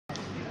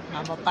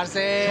Vamos,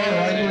 parce.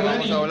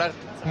 Vamos a volar.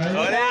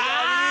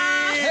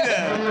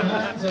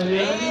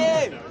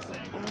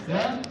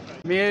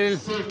 Emil,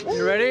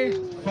 you ready?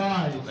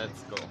 5,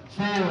 Let's go.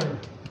 4,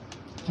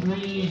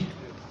 3,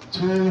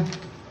 2,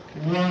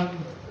 1.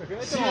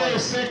 0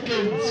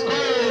 seconds. Go!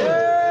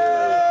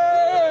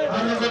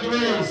 Have a good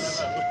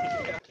race.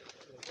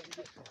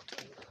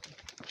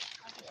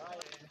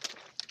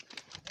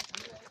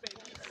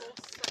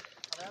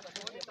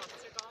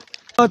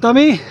 Oh,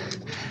 Tommy,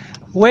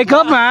 wake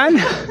up,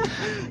 man!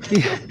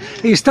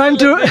 It's time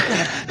to.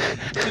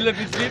 Still a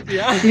bit sleepy,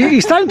 yeah?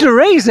 It's time to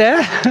race,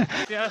 eh?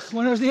 Días.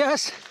 Buenos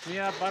días.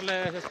 Mira,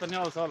 parles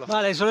español solo.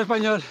 Vale, solo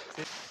español.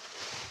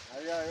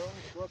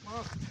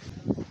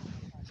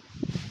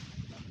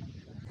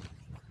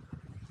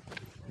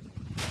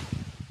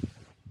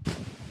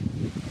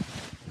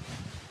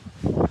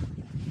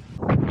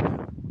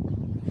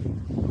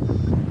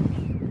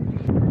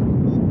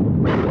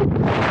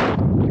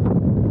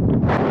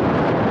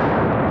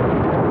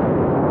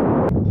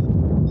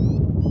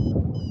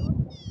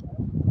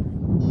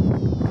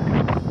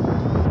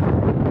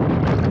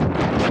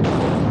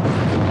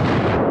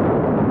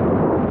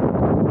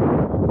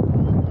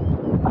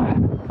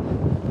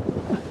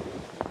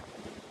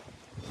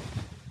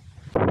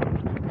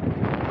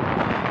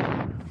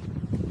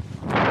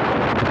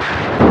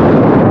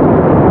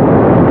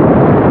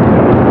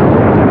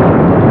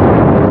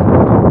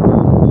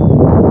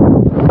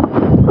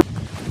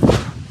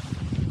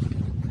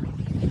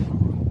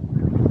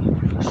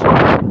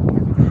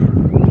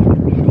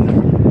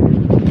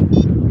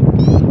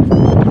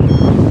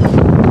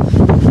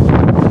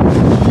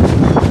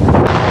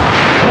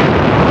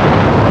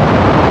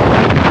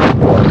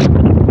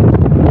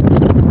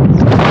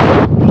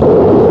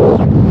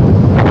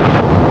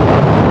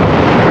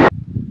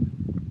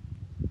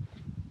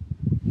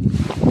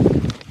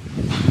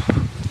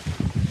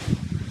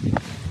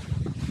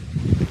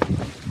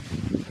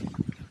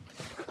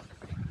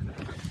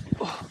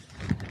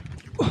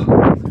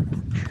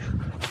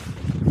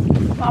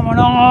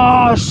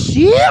 ¡Vámonos!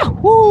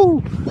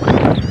 ¡Yahoo!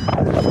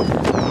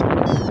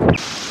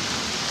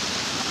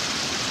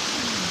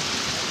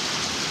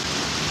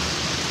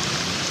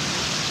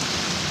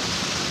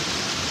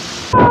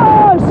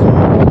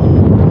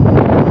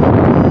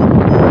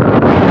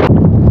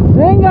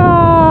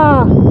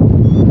 ¡Venga!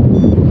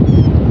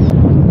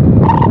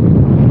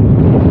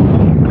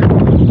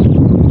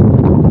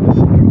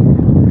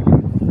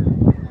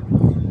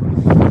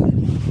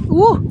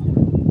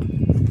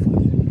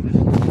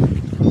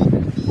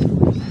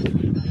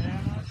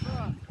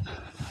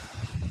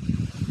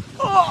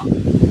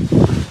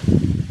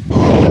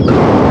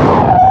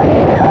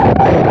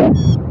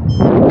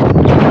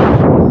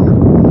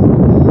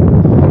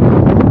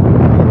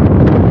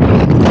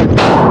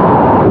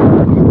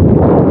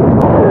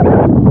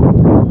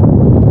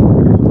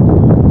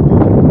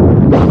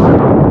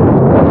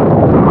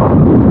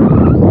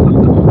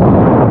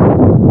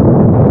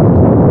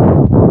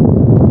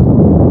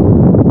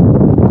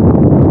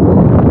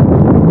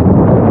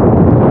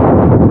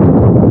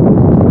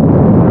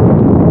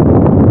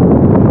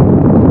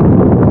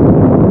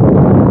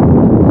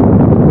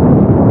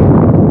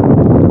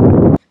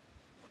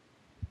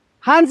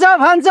 Hands up,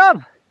 hands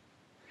up!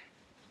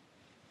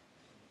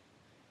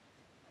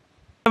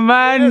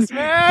 Man! Yes,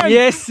 man!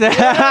 Yes!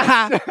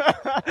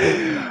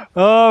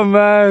 Oh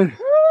man!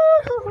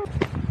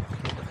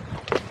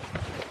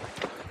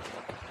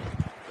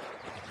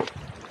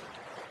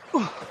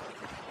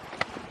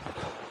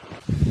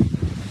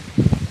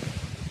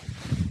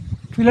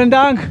 Vielen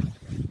Dank!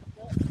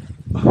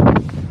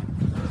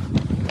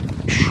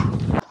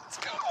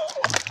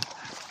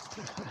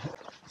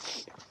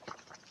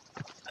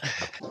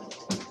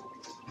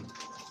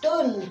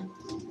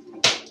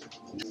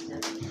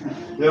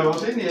 Ja,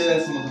 wahrscheinlich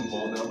essen wir vom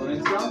Boden, aber wenn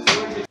es ganz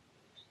ruhig ist.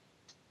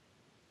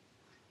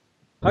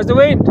 How's the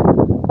wind?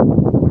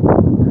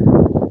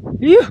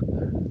 Yeah.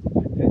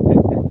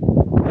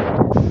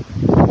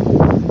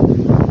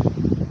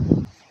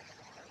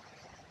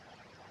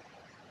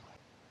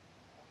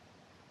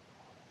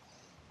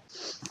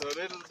 So a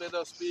little bit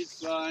of speed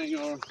flying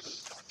or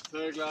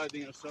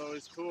paragliding or so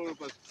is cool,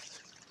 but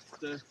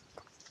the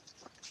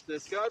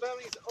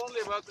skydiving is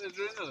only about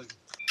adrenaline.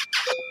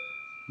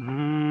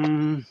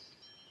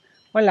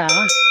 Hola.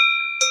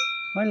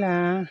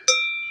 Hola.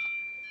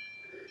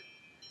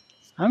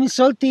 I'm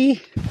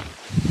salty.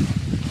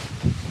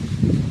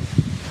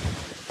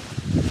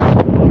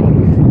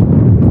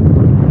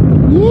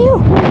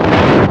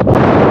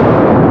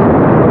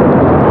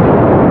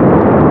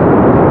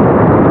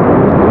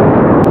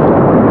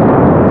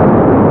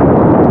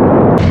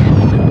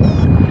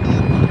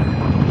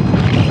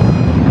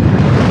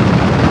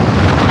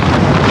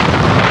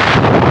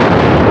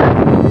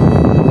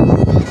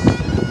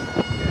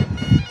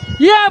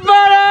 Yeah,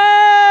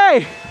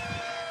 buddy!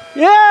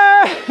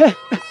 Yeah!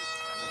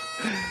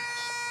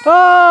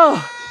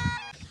 Oh!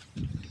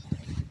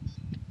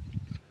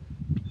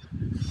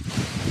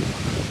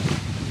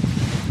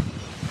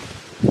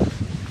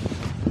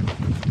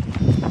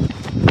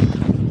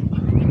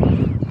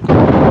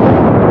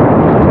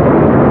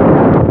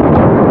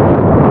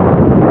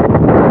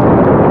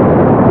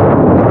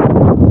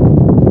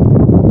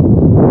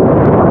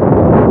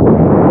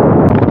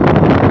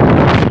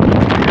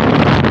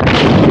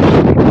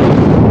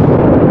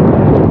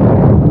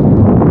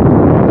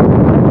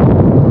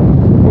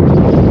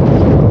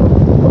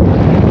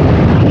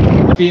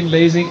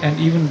 and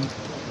even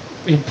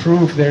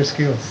improve their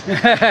skills.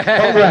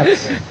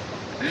 Congrats.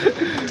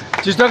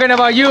 She's talking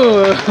about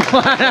you.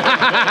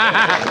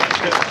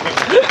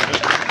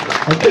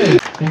 Okay,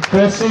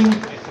 impressing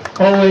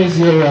always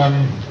your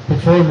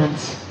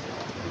performance.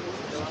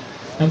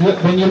 And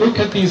when you look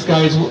at these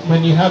guys,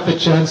 when you have the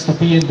chance to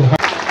be in the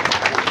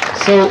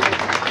so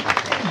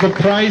the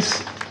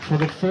prize for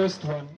the first one